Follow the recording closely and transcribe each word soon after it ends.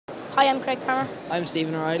I am Craig Palmer. I'm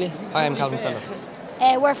Stephen O'Reilly. Hi, I'm Calvin Phillips.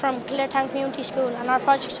 We're from Kildare Town Community School, and our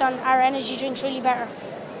project's on our energy drinks really better.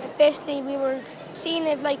 Basically, we were seeing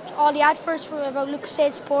if all the adverts were about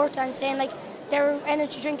Lucozade Sport and saying their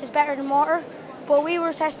energy drink is better than water, but we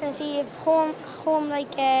were testing to see if home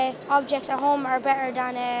objects at home are better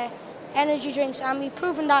than energy drinks, and we've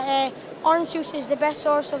proven that orange juice is the best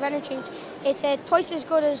source of energy drinks. It's twice as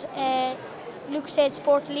good as Lucozade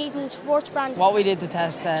Sport, the leading sports brand. What we did to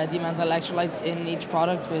test the amount of electrolytes in each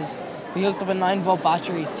product was we hooked up a 9-volt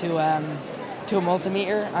battery to a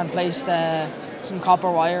multimeter and placed some copper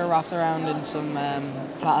wire wrapped around in some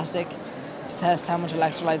plastic to test how much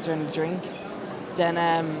electrolytes are in the drink.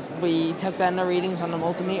 Then we took down the readings on the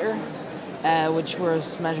multimeter, which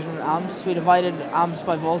was measured in amps. We divided amps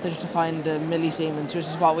by voltage to find the millisiemens, which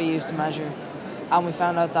is what we used to measure. And we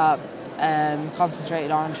found out that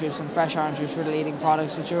concentrated orange juice and fresh orange juice were the leading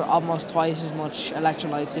products, which are almost twice as much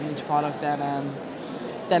electrolytes in each product than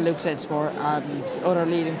Lucozade Sport and other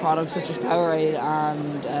leading products such as Powerade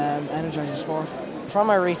and Energizer Sport.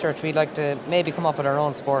 From our research, we'd like to maybe come up with our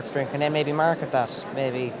own sports drink and then maybe market that,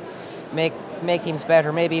 maybe make teams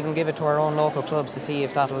better, maybe even give it to our own local clubs to see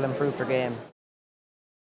if that'll improve their game.